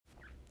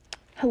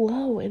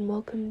Hello and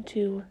welcome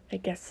to, I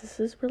guess this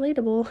is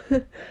relatable.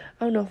 I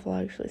don't know if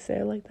I'll actually say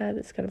it like that.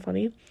 It's kind of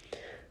funny.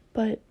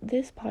 But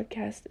this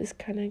podcast is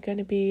kind of going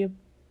to be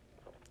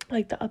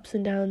like the ups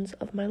and downs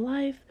of my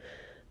life,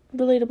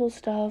 relatable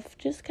stuff,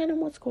 just kind of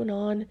what's going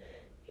on.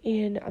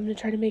 And I'm going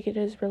to try to make it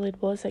as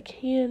relatable as I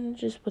can,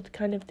 just with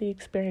kind of the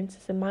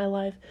experiences in my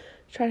life.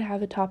 Try to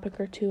have a topic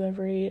or two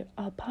every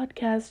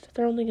podcast.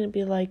 They're only going to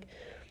be like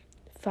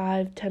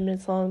 5-10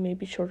 minutes long,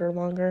 maybe shorter or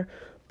longer,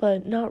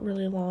 but not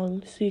really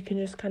long, so you can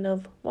just kind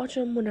of watch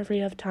them whenever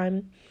you have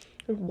time,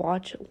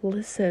 or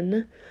listen,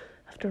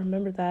 I have to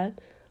remember that,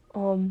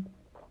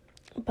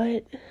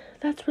 but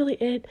that's really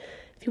it.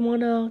 If you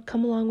want to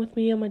come along with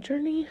me on my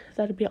journey,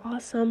 that'd be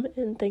awesome,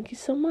 and thank you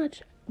so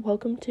much.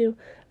 Welcome to,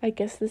 I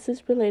guess this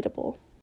is relatable.